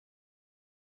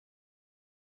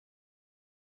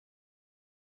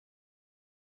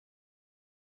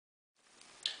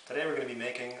Today we're going to be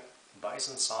making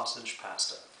bison sausage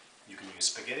pasta. You can use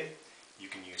spaghetti, you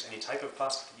can use any type of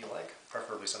pasta that you like,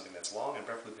 preferably something that's long and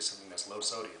preferably something that's low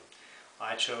sodium.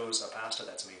 I chose a pasta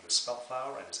that's made with spelt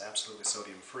flour and is absolutely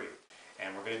sodium free.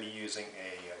 And we're going to be using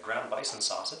a ground bison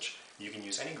sausage. You can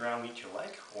use any ground meat you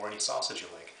like or any sausage you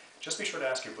like. Just be sure to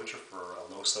ask your butcher for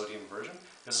a low sodium version.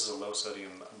 This is a low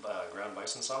sodium ground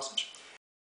bison sausage.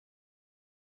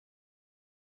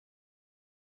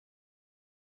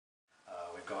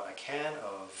 We've got a can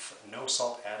of no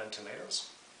salt added tomatoes.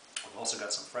 We've also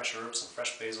got some fresh herbs, some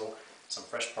fresh basil, some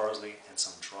fresh parsley, and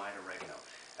some dried oregano.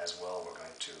 As well, we're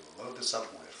going to load this up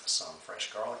with some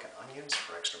fresh garlic and onions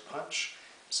for extra punch,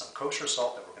 some kosher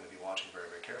salt that we're going to be watching very,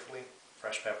 very carefully,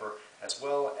 fresh pepper, as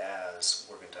well as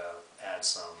we're going to add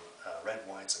some red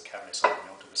wine, some Cabernet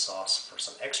Sauvignon to the sauce for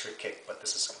some extra kick, but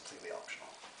this is completely optional.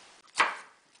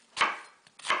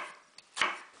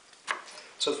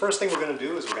 So the first thing we're going to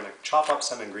do is we're going to chop up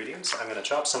some ingredients. I'm going to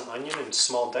chop some onion into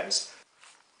small dice.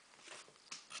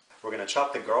 We're going to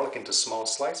chop the garlic into small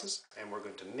slices, and we're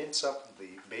going to mince up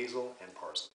the basil and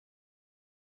parsley.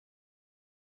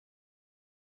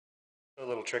 A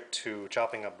little trick to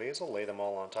chopping up basil: lay them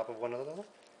all on top of one another,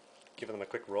 give them a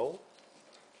quick roll,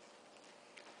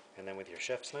 and then with your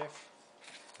chef's knife,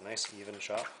 a nice even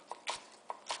chop,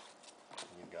 and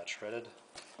you've got shredded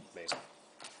basil.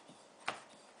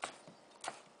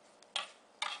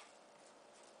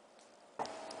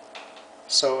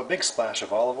 So a big splash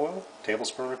of olive oil,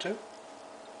 tablespoon or two.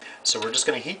 So we're just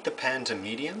going to heat the pan to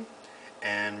medium,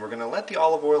 and we're going to let the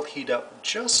olive oil heat up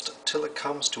just till it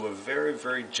comes to a very,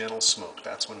 very gentle smoke.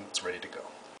 That's when it's ready to go.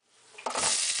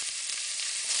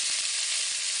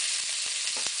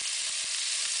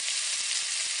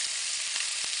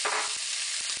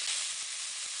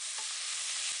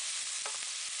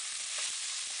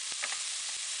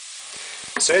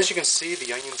 So as you can see,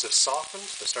 the onions have softened.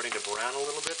 They're starting to brown a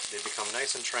little bit. They've become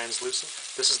nice and translucent.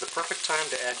 This is the perfect time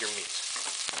to add your meat.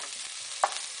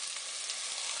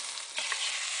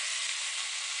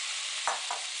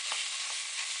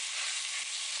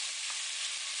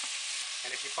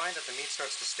 And if you find that the meat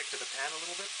starts to stick to the pan a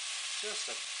little bit, just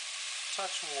a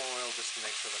touch more oil just to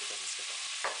make sure that it doesn't stick up.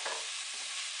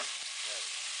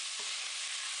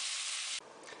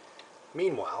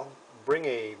 Meanwhile, bring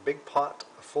a big pot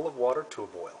full of water to a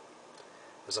boil.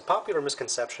 There's a popular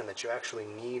misconception that you actually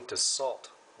need to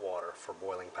salt water for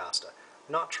boiling pasta.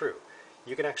 Not true.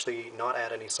 You can actually not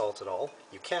add any salt at all.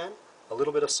 You can. A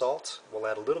little bit of salt will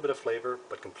add a little bit of flavor,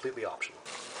 but completely optional.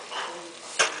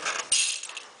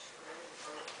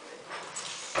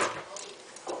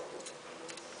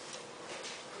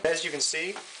 As you can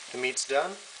see, the meat's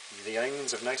done. The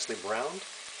onions have nicely browned.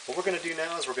 What we're going to do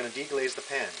now is we're going to deglaze the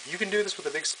pan. You can do this with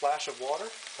a big splash of water.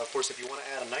 Of course, if you want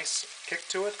to add a nice kick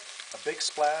to it, a big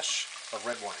splash of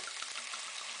red wine.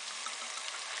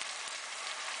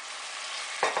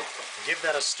 Give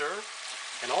that a stir,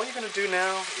 and all you're going to do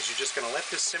now is you're just going to let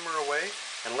this simmer away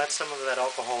and let some of that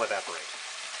alcohol evaporate.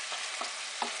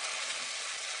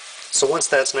 So once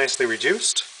that's nicely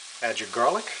reduced, add your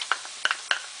garlic,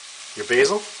 your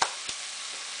basil,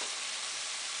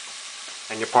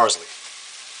 and your parsley.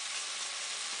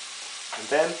 And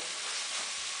then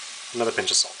another pinch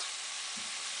of salt.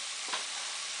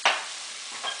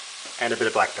 And a bit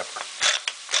of black pepper.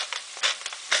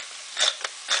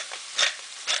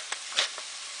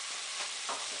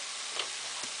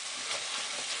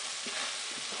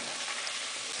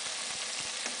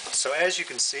 So as you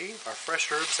can see, our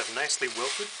fresh herbs have nicely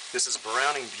wilted. This is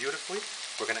browning beautifully.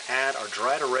 We're going to add our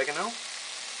dried oregano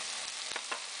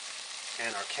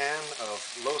and our can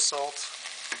of low salt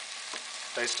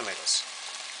diced tomatoes.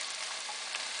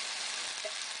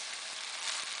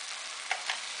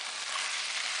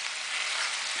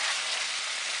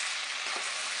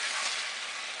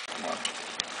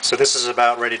 So this is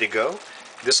about ready to go.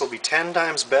 This will be 10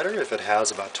 times better if it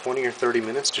has about 20 or 30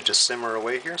 minutes to just simmer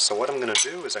away here. So what I'm going to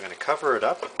do is I'm going to cover it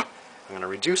up. I'm going to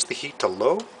reduce the heat to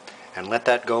low and let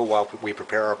that go while we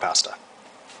prepare our pasta.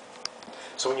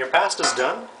 So when your pasta's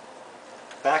done,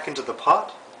 back into the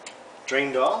pot,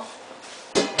 drained off,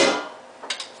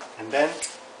 and then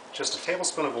just a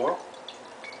tablespoon of oil,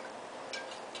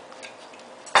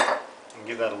 and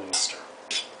give that a little stir.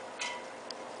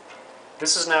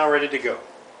 This is now ready to go.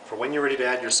 For when you're ready to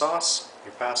add your sauce,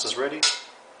 your pasta's ready.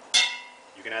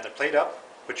 You can either plate up,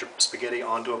 put your spaghetti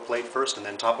onto a plate first and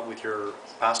then top it with your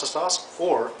pasta sauce,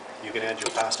 or you can add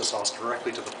your pasta sauce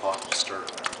directly to the pot and stir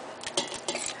it around.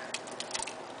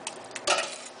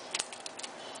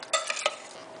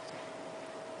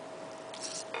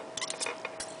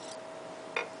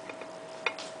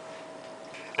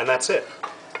 And that's it.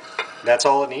 That's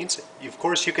all it needs. Of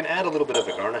course, you can add a little bit of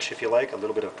a garnish if you like, a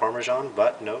little bit of Parmesan,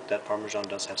 but note that Parmesan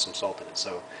does have some salt in it.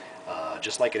 So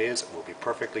just like it is, it will be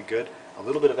perfectly good. A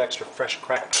little bit of extra fresh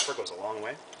cracked pepper goes a long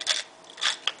way.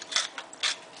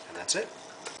 And that's it.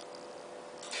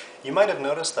 You might have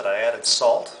noticed that I added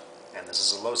salt, and this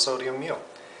is a low sodium meal.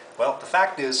 Well, the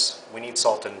fact is, we need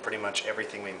salt in pretty much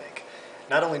everything we make.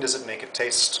 Not only does it make it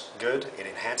taste good, it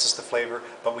enhances the flavor,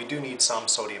 but we do need some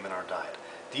sodium in our diet.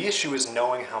 The issue is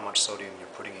knowing how much sodium you're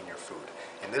putting in your food.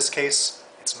 In this case,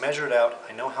 it's measured out.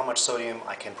 I know how much sodium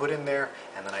I can put in there,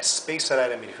 and then I space it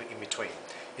out in between.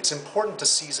 It's important to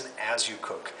season as you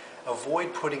cook.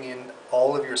 Avoid putting in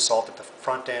all of your salt at the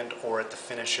front end or at the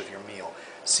finish of your meal.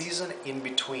 Season in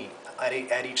between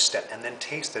at each step, and then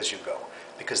taste as you go,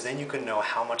 because then you can know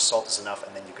how much salt is enough,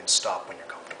 and then you can stop when you're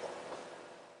going.